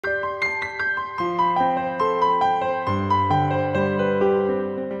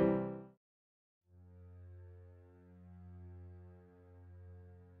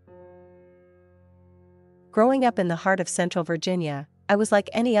Growing up in the heart of Central Virginia, I was like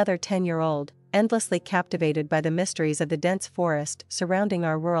any other 10-year-old, endlessly captivated by the mysteries of the dense forest surrounding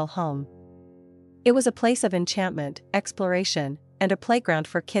our rural home. It was a place of enchantment, exploration, and a playground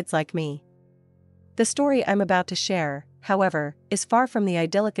for kids like me. The story I'm about to share, however, is far from the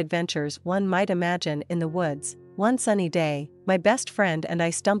idyllic adventures one might imagine in the woods. One sunny day, my best friend and I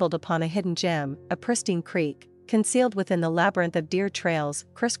stumbled upon a hidden gem, a pristine creek, concealed within the labyrinth of deer trails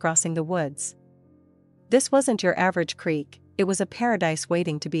crisscrossing the woods. This wasn't your average creek, it was a paradise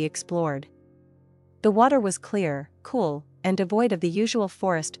waiting to be explored. The water was clear, cool, and devoid of the usual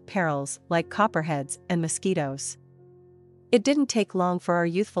forest perils like copperheads and mosquitoes. It didn't take long for our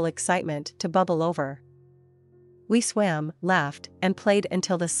youthful excitement to bubble over. We swam, laughed, and played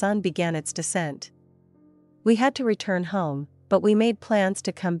until the sun began its descent. We had to return home, but we made plans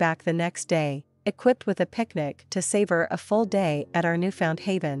to come back the next day, equipped with a picnic to savor a full day at our newfound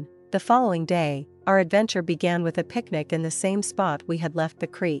haven. The following day, our adventure began with a picnic in the same spot we had left the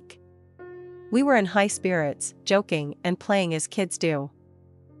creek. We were in high spirits, joking and playing as kids do.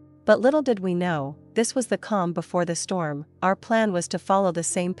 But little did we know, this was the calm before the storm. Our plan was to follow the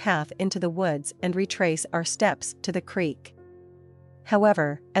same path into the woods and retrace our steps to the creek.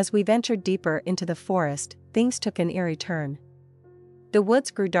 However, as we ventured deeper into the forest, things took an eerie turn. The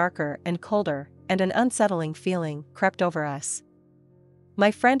woods grew darker and colder, and an unsettling feeling crept over us. My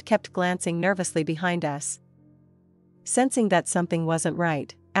friend kept glancing nervously behind us. Sensing that something wasn't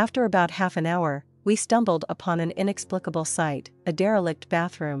right, after about half an hour, we stumbled upon an inexplicable sight, a derelict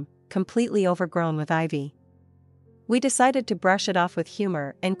bathroom, completely overgrown with ivy. We decided to brush it off with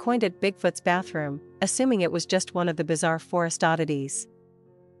humor and coined it Bigfoot's bathroom, assuming it was just one of the bizarre forest oddities.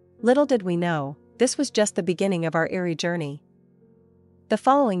 Little did we know, this was just the beginning of our eerie journey. The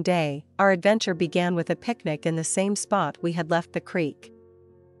following day, our adventure began with a picnic in the same spot we had left the creek.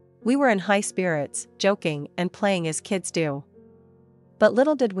 We were in high spirits, joking and playing as kids do. But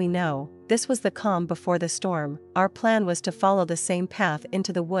little did we know, this was the calm before the storm. Our plan was to follow the same path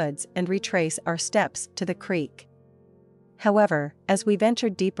into the woods and retrace our steps to the creek. However, as we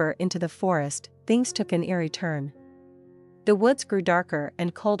ventured deeper into the forest, things took an eerie turn. The woods grew darker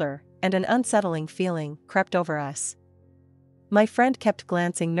and colder, and an unsettling feeling crept over us. My friend kept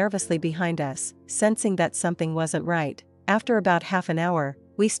glancing nervously behind us, sensing that something wasn't right. After about half an hour,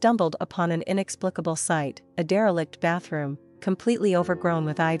 we stumbled upon an inexplicable sight, a derelict bathroom, completely overgrown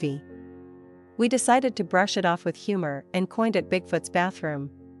with ivy. We decided to brush it off with humor and coined it Bigfoot's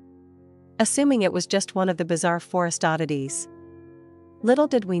bathroom, assuming it was just one of the bizarre forest oddities. Little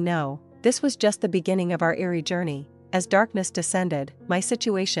did we know, this was just the beginning of our eerie journey. As darkness descended, my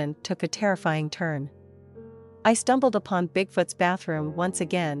situation took a terrifying turn. I stumbled upon Bigfoot's bathroom once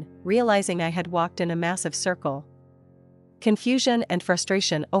again, realizing I had walked in a massive circle. Confusion and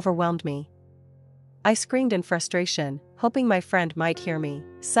frustration overwhelmed me. I screamed in frustration, hoping my friend might hear me.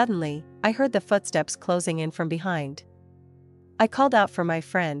 Suddenly, I heard the footsteps closing in from behind. I called out for my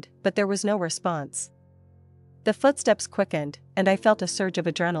friend, but there was no response. The footsteps quickened, and I felt a surge of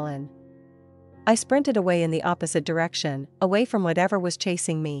adrenaline. I sprinted away in the opposite direction, away from whatever was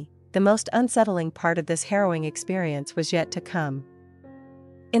chasing me. The most unsettling part of this harrowing experience was yet to come.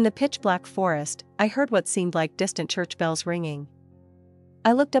 In the pitch-black forest, I heard what seemed like distant church bells ringing.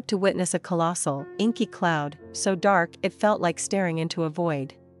 I looked up to witness a colossal, inky cloud, so dark it felt like staring into a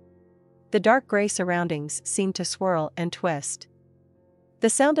void. The dark gray surroundings seemed to swirl and twist. The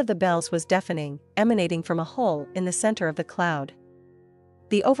sound of the bells was deafening, emanating from a hole in the center of the cloud.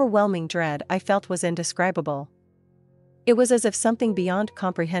 The overwhelming dread I felt was indescribable. It was as if something beyond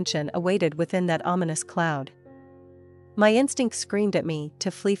comprehension awaited within that ominous cloud. My instinct screamed at me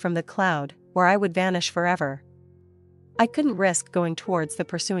to flee from the cloud, where I would vanish forever. I couldn't risk going towards the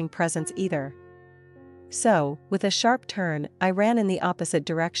pursuing presence either. So, with a sharp turn, I ran in the opposite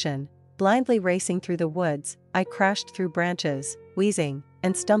direction. Blindly racing through the woods, I crashed through branches, wheezing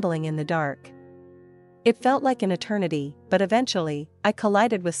and stumbling in the dark. It felt like an eternity, but eventually, I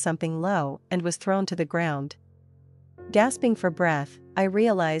collided with something low and was thrown to the ground. Gasping for breath, I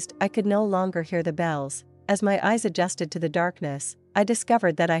realized I could no longer hear the bells. As my eyes adjusted to the darkness, I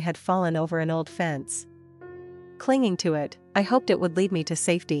discovered that I had fallen over an old fence. Clinging to it, I hoped it would lead me to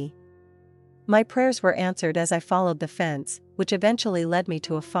safety. My prayers were answered as I followed the fence, which eventually led me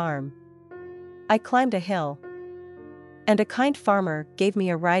to a farm. I climbed a hill, and a kind farmer gave me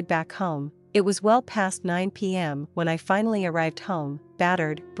a ride back home. It was well past 9 p.m. when I finally arrived home,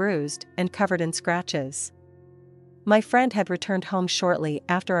 battered, bruised, and covered in scratches. My friend had returned home shortly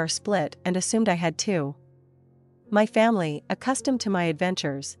after our split and assumed I had too. My family, accustomed to my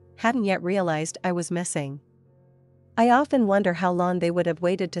adventures, hadn't yet realized I was missing. I often wonder how long they would have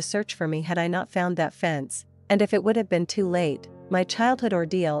waited to search for me had I not found that fence, and if it would have been too late. My childhood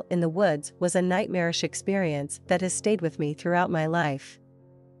ordeal in the woods was a nightmarish experience that has stayed with me throughout my life.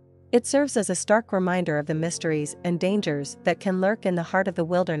 It serves as a stark reminder of the mysteries and dangers that can lurk in the heart of the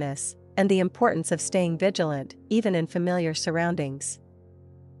wilderness, and the importance of staying vigilant, even in familiar surroundings.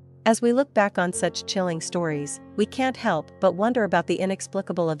 As we look back on such chilling stories, we can't help but wonder about the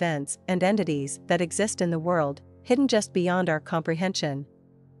inexplicable events and entities that exist in the world, hidden just beyond our comprehension.